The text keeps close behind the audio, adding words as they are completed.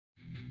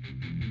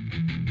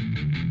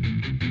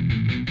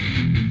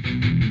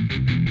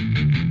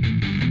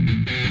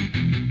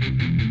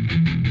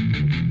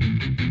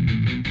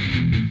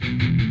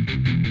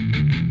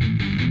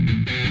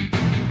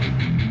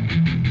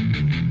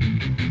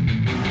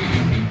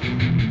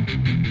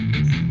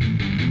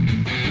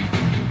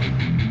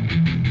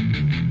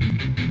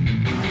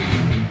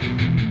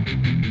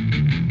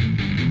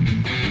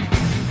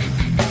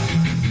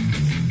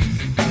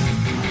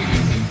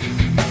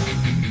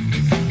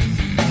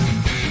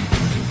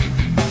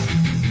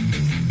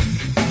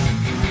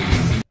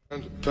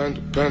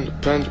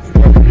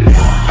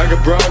I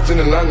got broads in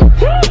Atlanta,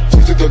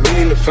 just to throw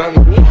me in the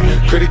family.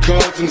 Credit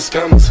cards and the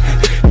scammers,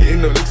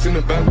 getting no licks in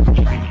the van.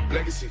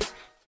 Legacies.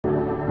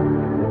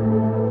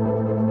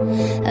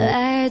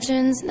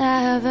 Legends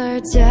never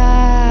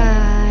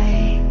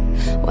die.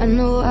 When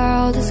the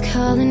world is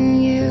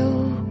calling you,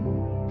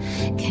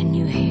 can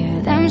you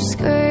hear them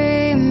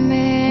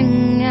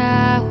screaming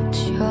out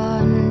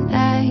your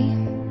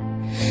name?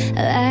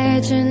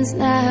 Legends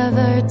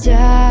never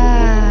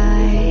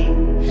die.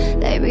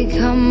 They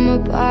become a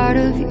part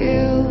of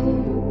you.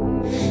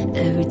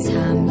 Every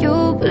time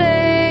you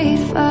bleed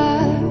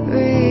for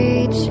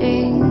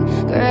reaching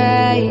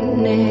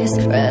greatness,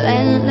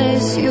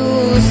 relentless, you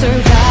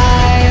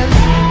survive.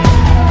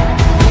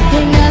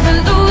 They never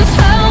lose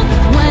hope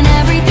when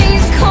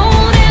everything's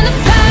cold and the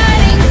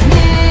fighting's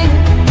near.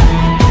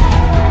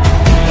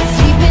 It's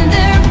deep in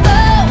their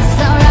bones,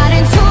 they'll ride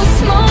into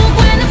smoke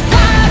when the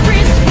fire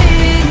is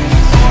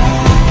fierce.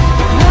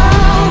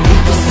 Oh,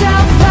 pick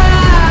yourself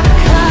up,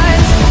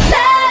 'cause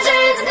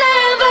legends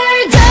never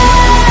die.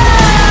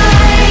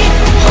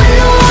 When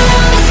the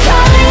world is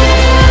calling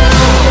you,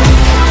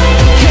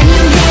 can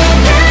you hear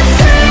them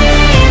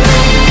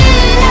screaming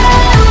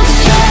out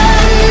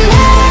your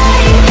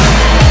name?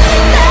 Legends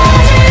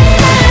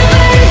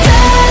never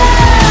die.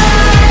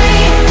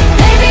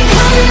 They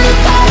become a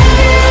part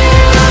of you.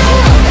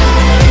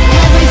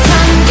 Every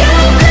time you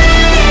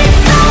bleed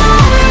for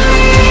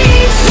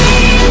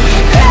reaching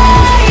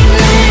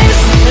greatness,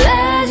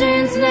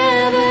 legends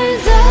never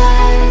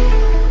die.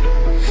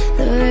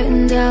 They're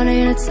written down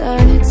in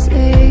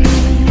eternity,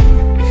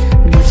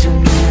 but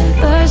you'll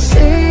never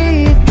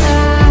see the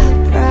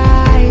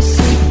price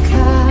it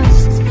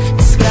costs.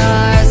 The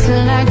scars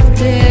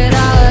collected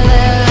all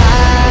their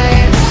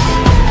lives.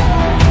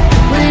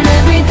 When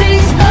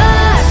everything's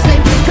lost, they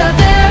pick up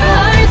their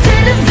hearts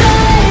and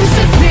avenge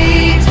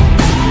defeat.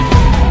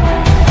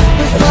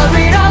 Before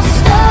it all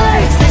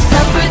starts, they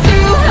suffer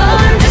through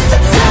harm just to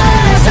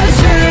touch our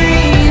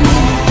dream.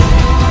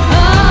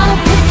 Oh,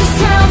 pick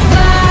yourself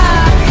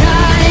up,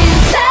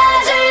 'cause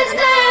legends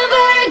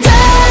never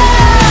die.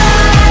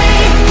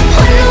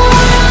 When the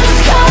world is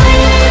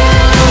calling you,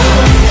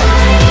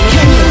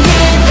 can you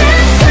hear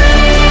them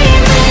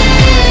screaming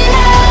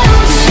out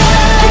your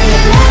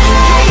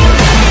name?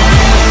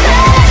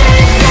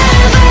 Legends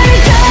never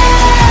die.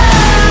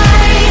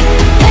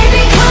 They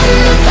become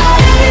a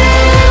part of you.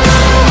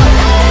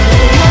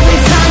 Every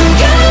time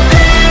you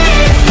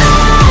bleed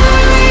for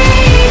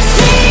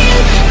reaching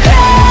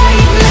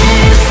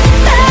greatness,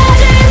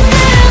 legends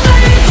never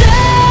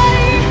die.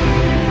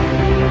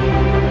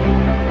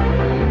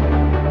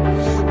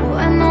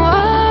 When the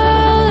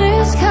world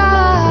is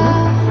calling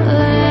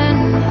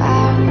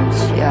out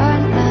your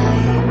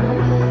name,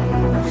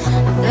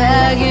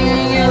 begging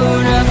you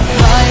to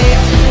fight.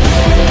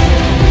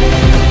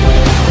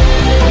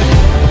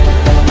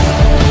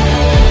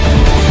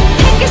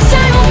 Pick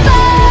yourself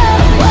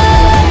up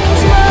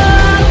once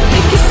more.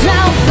 Pick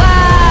yourself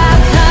up,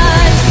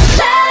 'cause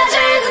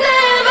legends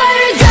never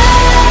die.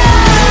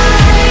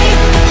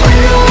 When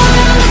the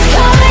world is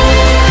calling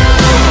you,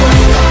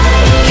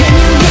 can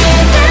you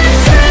hear them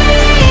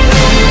screaming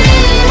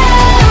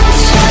out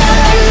your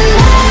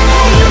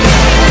name?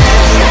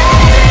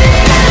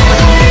 Legends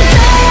never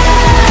die.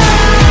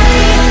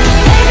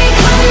 They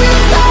become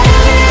a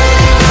part of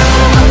you.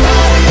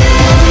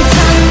 Every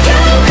time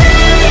you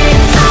bleed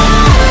for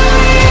reaching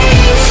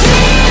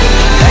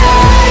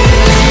greatness,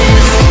 legends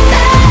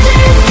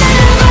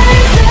never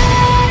die.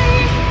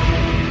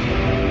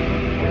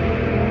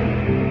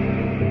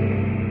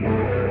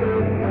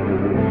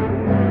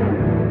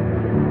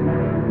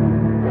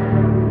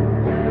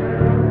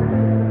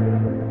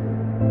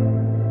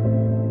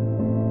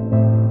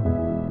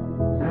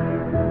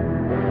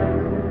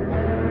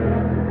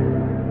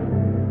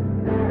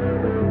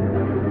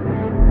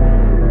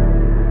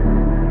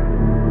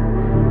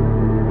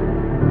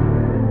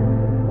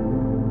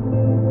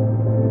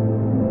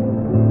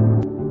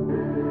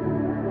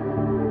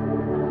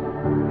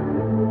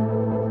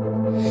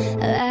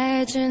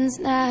 Legends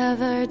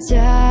never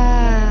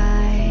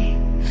die.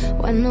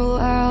 When the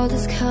world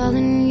is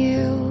calling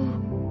you,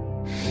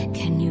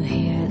 can you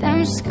hear them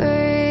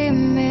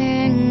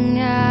screaming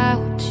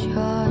out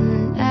your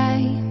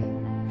name?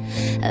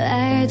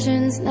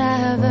 Legends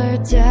never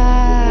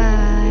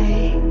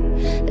die.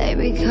 They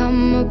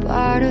become a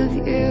part of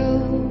you.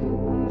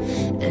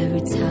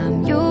 Every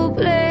time you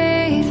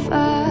bleed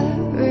for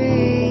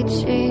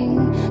reaching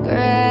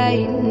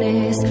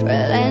greatness,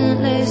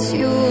 relentless,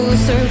 you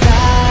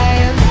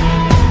survive.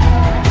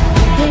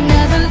 They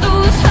never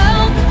lose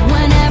hope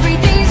when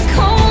everything's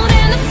cold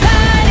and the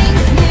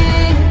fighting's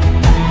near.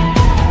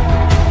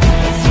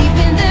 It's deep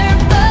in their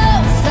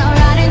bones, they'll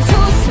ride into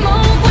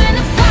smoke when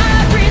the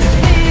fire is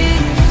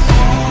big.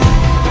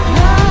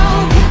 Oh,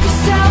 pick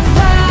yourself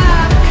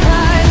up,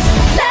 'cause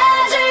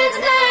legends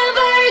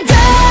never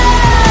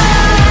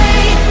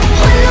die.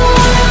 When the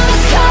world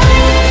is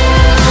calling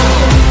you,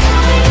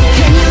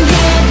 can you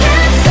hear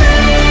them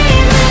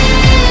screaming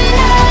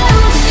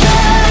out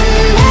your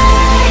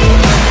name?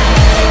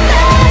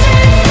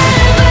 Legends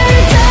never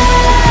die.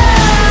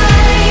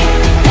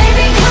 They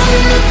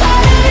become a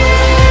part of you.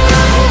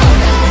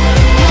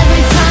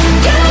 Every time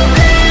you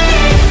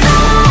bleed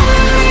for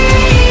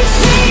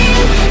reaching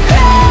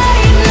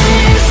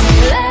greatness,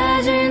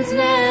 legends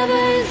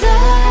never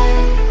die.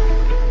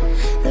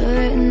 They're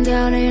written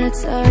down in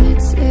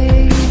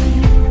eternity,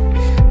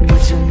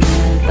 but you'll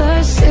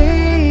never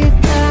see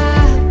the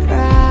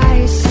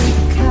price it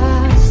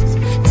costs.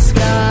 The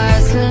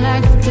scars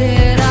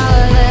collected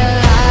all their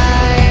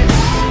lives.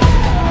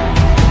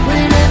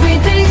 When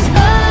everything's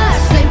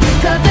lost, they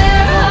pick up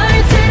their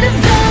hearts and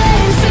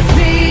avenge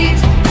defeat.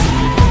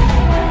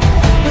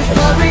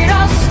 Before it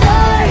all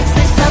starts,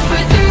 they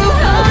suffer through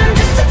harm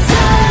just to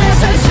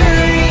touch a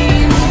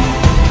dream.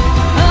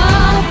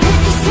 Oh, pick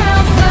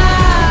yourself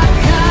up,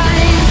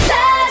 'cause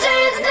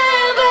legends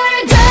never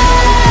die.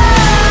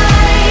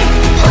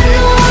 When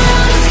the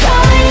world is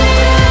calling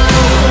you,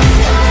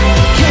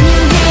 can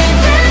you hear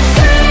them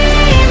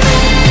screaming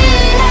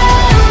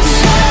out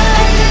your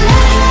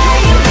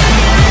name?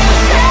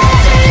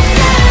 Legends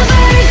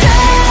never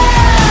die.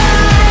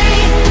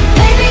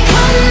 They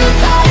become a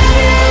part of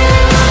you.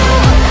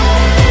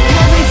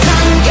 Every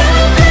time you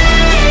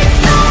bleed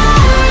for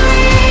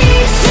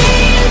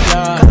reaching.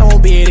 I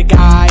don't be the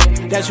guy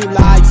that you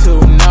lied to,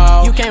 no.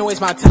 You can't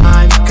waste my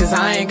time, 'cause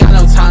I ain't got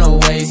no time to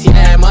waste.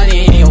 Yeah,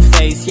 money in your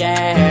face,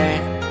 yeah.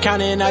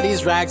 Counting all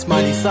these racks,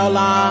 money so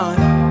long.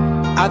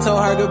 I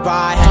told her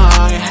goodbye,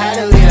 had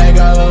to leave that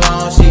girl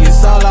alone. She is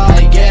so low,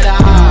 get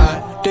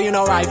out. Do you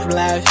know right from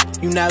left?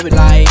 You never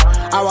like.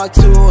 I walk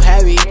too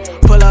heavy,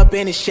 pull up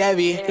in a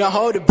Chevy, don't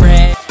hold the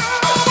bread.